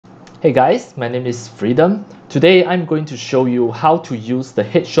Hey guys, my name is Freedom. Today I'm going to show you how to use the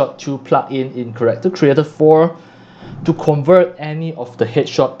Headshot 2 plugin in Character Creator 4 to convert any of the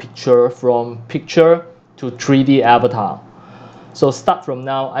headshot picture from picture to 3D avatar. So start from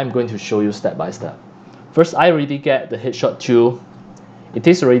now, I'm going to show you step by step. First, I already get the Headshot 2. It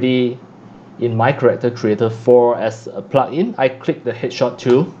is already in my Character Creator 4 as a plugin. I click the Headshot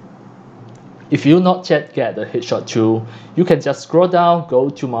 2. If you not yet get the Headshot 2, you can just scroll down, go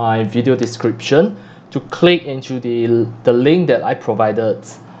to my video description to click into the link that I provided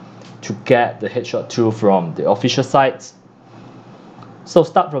to get the Headshot 2 from the official site. So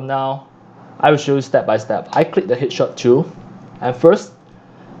start from now, I will show you step by step. I click the Headshot 2, and first,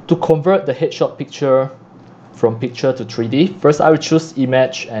 to convert the headshot picture from picture to 3D, first I will choose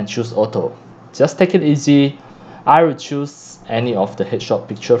image and choose auto. Just take it easy. I will choose any of the headshot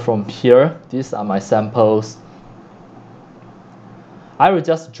picture from here. These are my samples. I will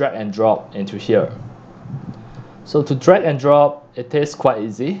just drag and drop into here. So to drag and drop, it is quite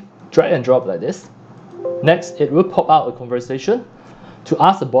easy. Drag and drop like this. Next, it will pop out a conversation. To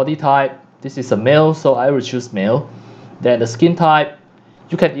ask the body type, this is a male, so I will choose male. Then the skin type,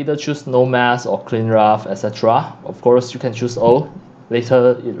 you can either choose no mask or clean rough, etc. Of course, you can choose all.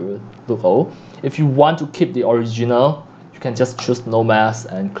 Later, it will look all. If you want to keep the original, you can just choose no mask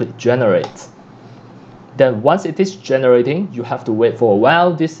and click generate. Then once it is generating, you have to wait for a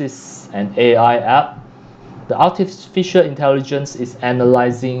while. This is an AI app. The artificial intelligence is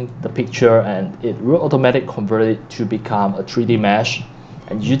analyzing the picture and it will automatically convert it to become a 3D mesh.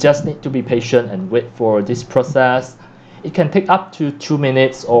 And you just need to be patient and wait for this process. It can take up to 2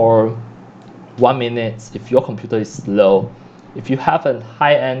 minutes or 1 minute if your computer is slow. If you have a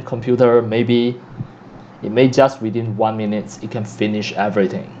high-end computer, maybe it may just within 1 minute, it can finish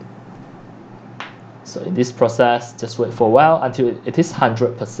everything. So in this process, just wait for a while until it is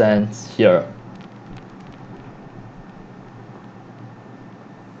 100% here.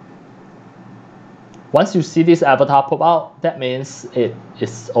 Once you see this avatar pop out, that means it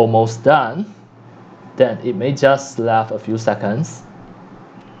is almost done. Then it may just last a few seconds.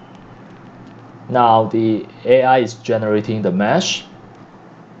 Now the AI is generating the mesh.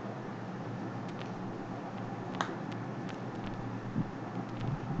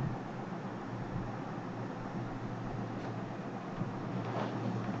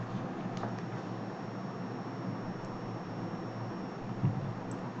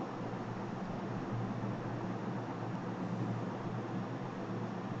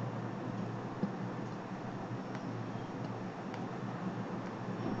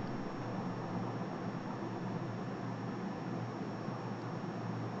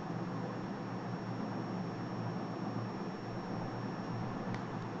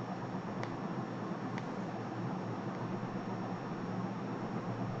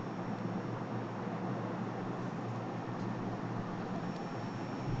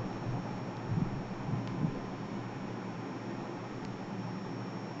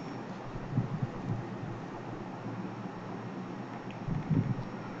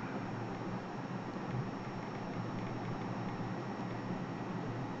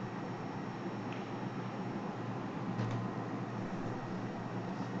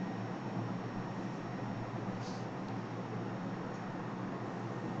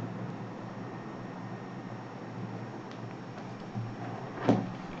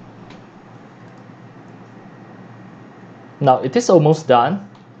 Now it is almost done.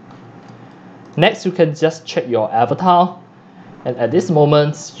 Next, you can just check your avatar. And at this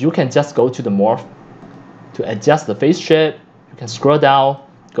moment, you can just go to the morph. To adjust the face shape, you can scroll down,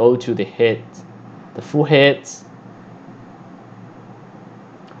 go to the head, the full head.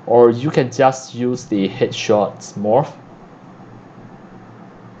 Or you can just use the headshot morph.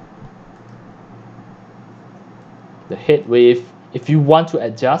 The head width, if you want to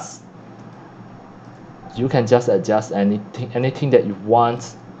adjust, you can just adjust anything that you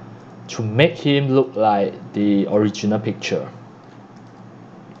want to make him look like the original picture.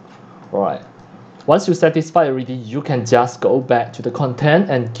 Alright, once you satisfy already, you can just go back to the content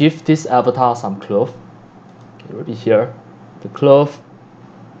and give this avatar some clothes. It will be here, the clothes,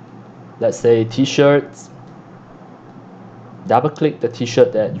 let's say t-shirts. Double click the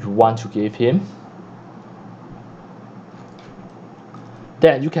t-shirt that you want to give him.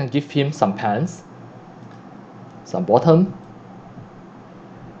 Then you can give him some pants, some bottom.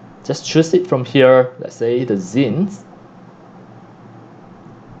 Just choose it from here, let's say the jeans.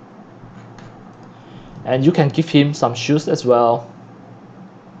 And you can give him some shoes as well.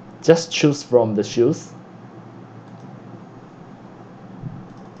 Just choose from the shoes.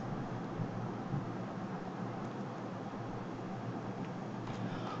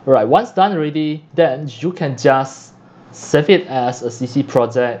 Alright, once done already, then you can just save it as a CC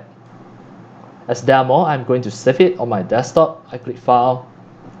project. As demo, I'm going to save it on my desktop. I click File,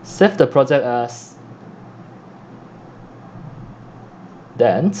 save the project as.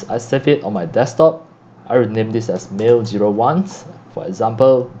 Then I save it on my desktop. I will name this as mail01. For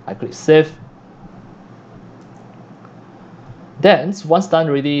example, I click Save. Then, once done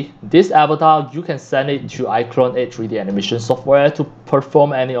already, this avatar, you can send it to iClone 8 3D animation software to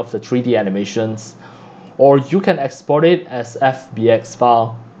perform any of the 3D animations, or you can export it as FBX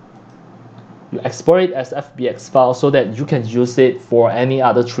file. You export it as FBX file so that you can use it for any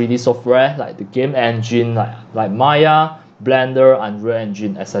other 3D software like the game engine, like Maya, Blender, Unreal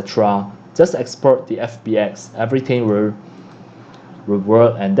Engine, etc. Just export the FBX, everything will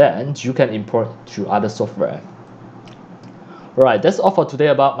work, and then you can import to other software. Alright, that's all for today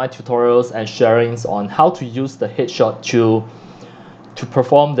about my tutorials and sharings on how to use the headshot tool to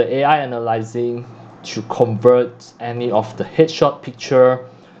perform the AI analyzing to convert any of the headshot picture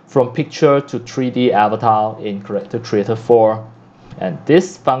from picture to 3D avatar in Character Creator 4. And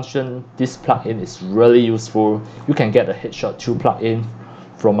this function, this plugin is really useful. You can get the headshot tool plugin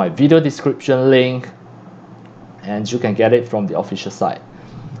from my video description link, and you can get it from the official site.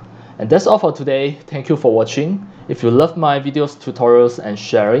 And that's all for today. Thank you for watching. If you love my videos, tutorials, and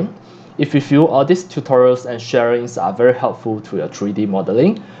sharing, if you feel all these tutorials and sharings are very helpful to your 3D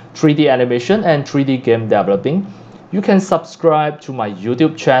modeling, 3D animation, and 3D game developing, you can subscribe to my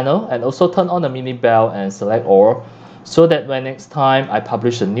YouTube channel and also turn on the mini bell and select all, so that when next time I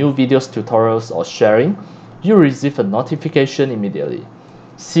publish a new videos, tutorials, or sharing, you receive a notification immediately.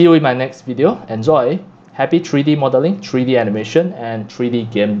 See you in my next video. Enjoy! Happy 3D modeling, 3D animation, and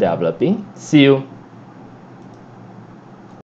 3D game developing. See you!